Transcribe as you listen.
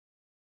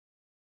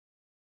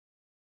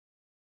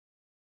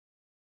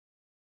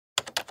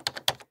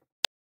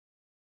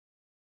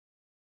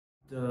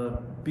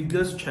The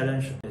biggest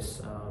challenge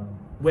is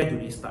where do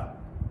they start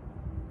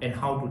and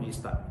how do they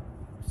start?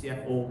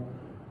 CFO,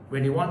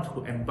 when they want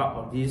to embark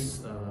on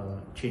these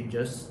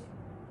changes,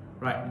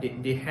 right?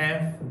 They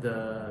have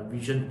the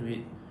vision to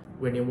it.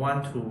 When they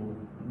want to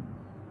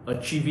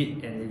achieve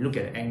it and they look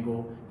at the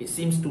angle, it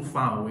seems too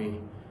far away,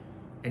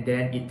 and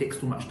then it takes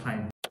too much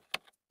time.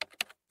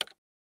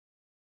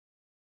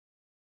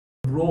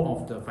 The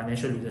role of the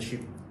financial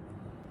leadership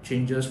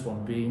changes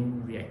from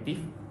being reactive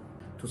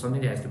to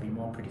something that has to be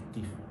more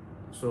predictive.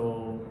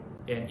 So,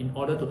 and in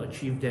order to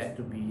achieve that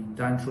to be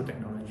done through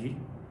technology,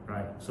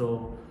 right?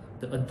 So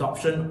the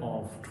adoption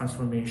of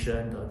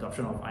transformation, the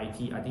adoption of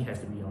IT, I think has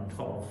to be on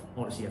top of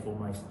all the CFO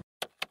minds.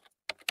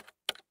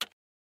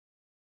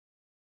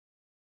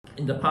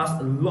 In the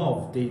past, a lot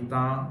of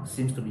data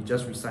seems to be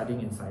just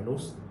residing in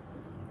silos,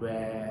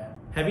 where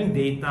having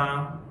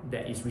data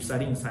that is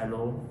residing in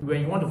silo,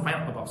 when you want to find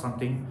out about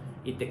something,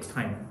 it takes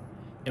time.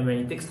 And when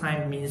it takes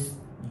time means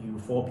you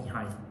fall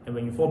behind. And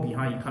when you fall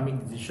behind, you can't make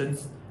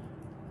decisions,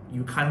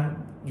 you can't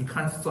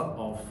sort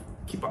of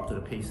keep up to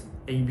the pace.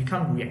 And you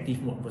become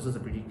reactive mode versus a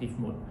predictive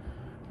mode.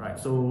 Right?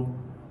 So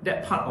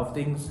that part of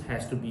things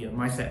has to be a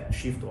mindset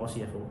shift to all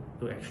CFO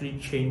to actually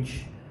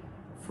change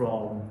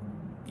from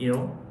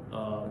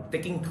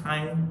taking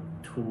time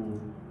to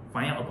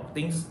find out about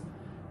things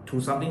to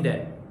something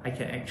that I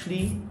can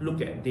actually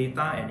look at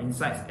data and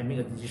insights and make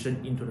a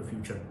decision into the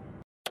future.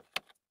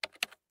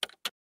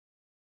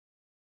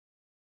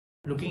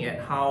 Looking at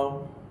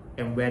how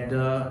and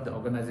whether the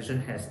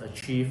organization has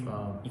achieved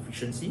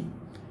efficiency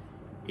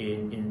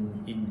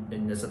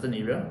in a certain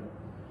area,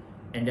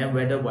 and then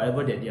whether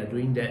whatever that they are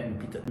doing that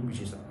repeatedly,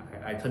 which is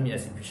I term it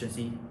as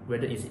efficiency,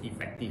 whether it's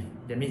effective.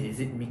 That means is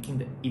it making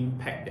the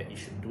impact that it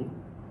should do?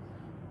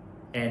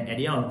 And at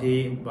the end of the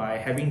day, by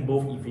having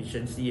both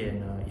efficiency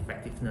and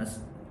effectiveness,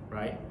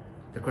 right?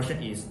 The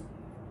question is,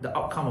 the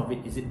outcome of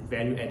it, is it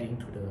value adding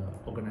to the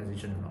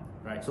organization or not,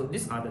 right? So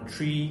these are the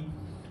three,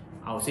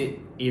 I would say,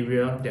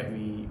 area that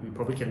we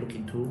probably can look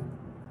into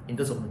in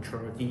terms of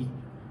maturity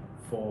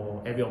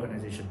for every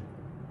organization.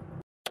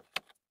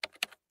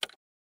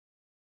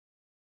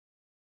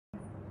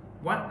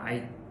 What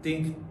I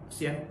think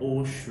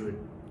CFO should,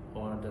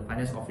 or the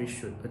finance office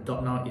should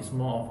adopt now is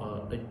more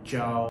of a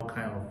agile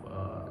kind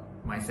of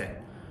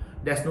mindset.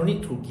 There's no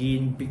need to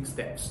gain big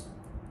steps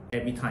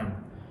every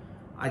time.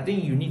 I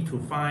think you need to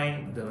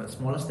find the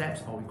smaller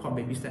steps, or we call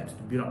baby steps,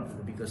 to build up to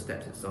the bigger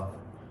steps itself.